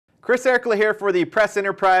Chris Erkla here for the Press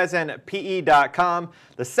Enterprise and PE.com.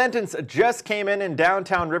 The sentence just came in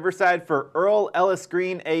downtown Riverside for Earl Ellis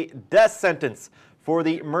Green, a death sentence for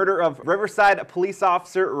the murder of Riverside Police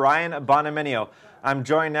Officer Ryan Bonaminio. I'm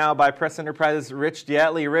joined now by Press Enterprise's Rich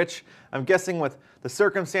Diatley. Rich, I'm guessing with the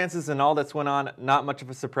circumstances and all that's went on, not much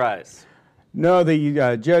of a surprise. No,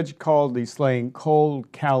 the judge called the slaying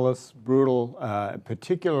cold, callous, brutal,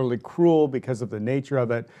 particularly cruel because of the nature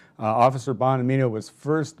of it. Officer Bonaminio was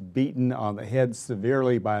first beaten on the head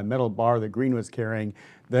severely by a metal bar that Green was carrying,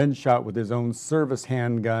 then shot with his own service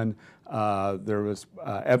handgun. There was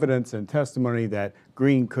evidence and testimony that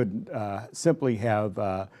Green could simply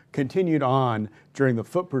have continued on during the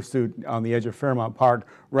foot pursuit on the edge of Fairmount Park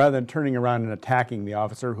rather than turning around and attacking the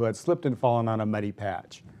officer who had slipped and fallen on a muddy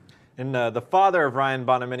patch. And the father of Ryan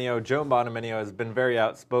Bonaminio, Joe Bonaminio, has been very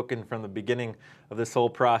outspoken from the beginning of this whole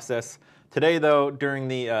process. Today, though, during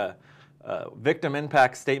the victim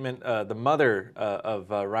impact statement, the mother of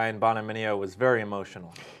Ryan Bonaminio was very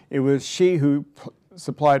emotional. It was she who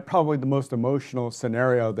supplied probably the most emotional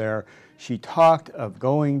scenario there. She talked of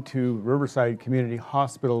going to Riverside Community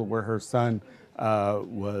Hospital where her son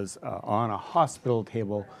was on a hospital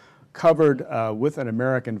table covered with an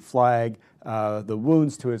American flag, the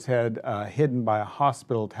wounds to his head hidden by a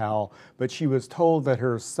hospital towel, but she was told that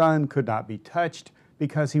her son could not be touched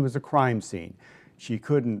because he was a crime scene. She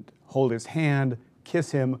couldn't hold his hand, kiss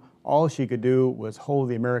him. All she could do was hold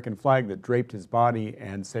the American flag that draped his body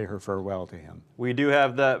and say her farewell to him. We do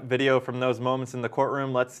have that video from those moments in the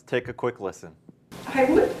courtroom. Let's take a quick listen. I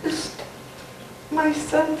witnessed my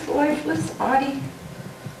son's lifeless body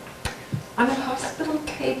on a hospital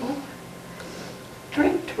table,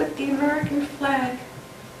 draped with the American flag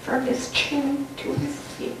from his chin to his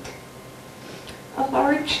feet. A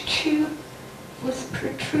large tube was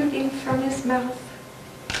protruding from his mouth,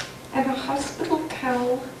 and a hospital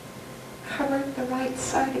towel covered the right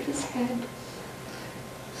side of his head.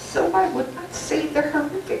 So I would not say the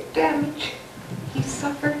horrific damage he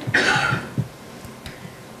suffered.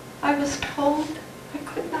 I was told I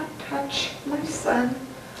could not touch my son,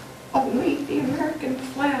 only the American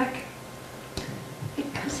flag,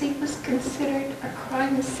 because he was considered a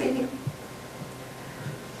crime scene.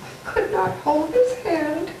 I could not hold his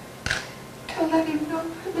hand to let him know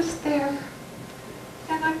I was there,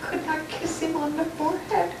 and I could not kiss him on the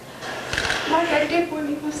forehead like I did when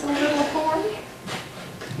he was a little boy.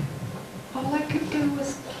 All I could do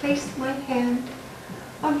was place my hand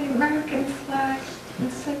on the American flag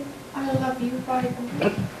and say, "I love you,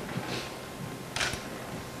 Ryan."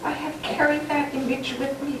 I have carried that image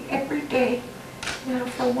with me every day now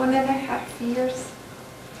for 1.5 years.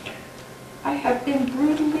 I have been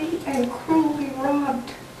brutally and cruelly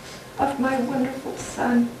robbed of my wonderful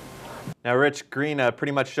son. Now, Rich, Green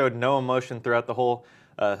pretty much showed no emotion throughout the whole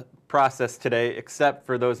process today, except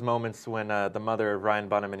for those moments when the mother of Ryan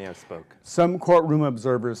Bonaminio spoke. Some courtroom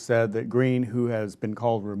observers said that Green, who has been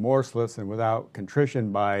called remorseless and without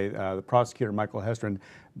contrition by the prosecutor, Michael Hestron,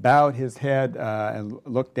 bowed his head and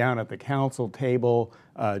looked down at the counsel table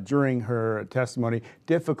during her testimony.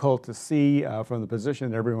 Difficult to see from the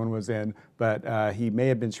position everyone was in, but he may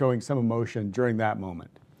have been showing some emotion during that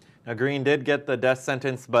moment. Now, Green did get the death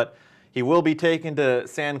sentence, but he will be taken to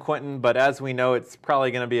San Quentin, but as we know, it's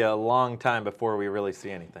probably going to be a long time before we really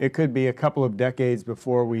see anything. It could be a couple of decades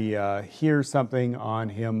before we hear something on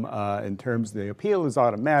him in terms the appeal is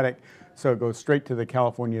automatic, so it goes straight to the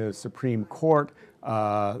California Supreme Court.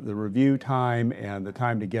 The review time and the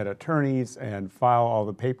time to get attorneys and file all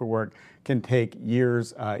the paperwork can take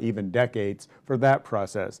years, even decades for that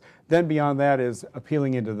process. Then beyond that is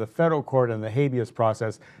appealing into the federal court and the habeas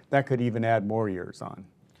process. That could even add more years on.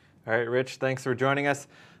 All right, Rich, thanks for joining us.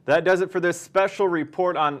 That does it for this special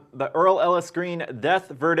report on the Earl Ellis Green death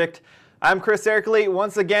verdict. I'm Chris Erkla.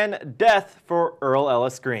 Once again, death for Earl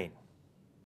Ellis Green.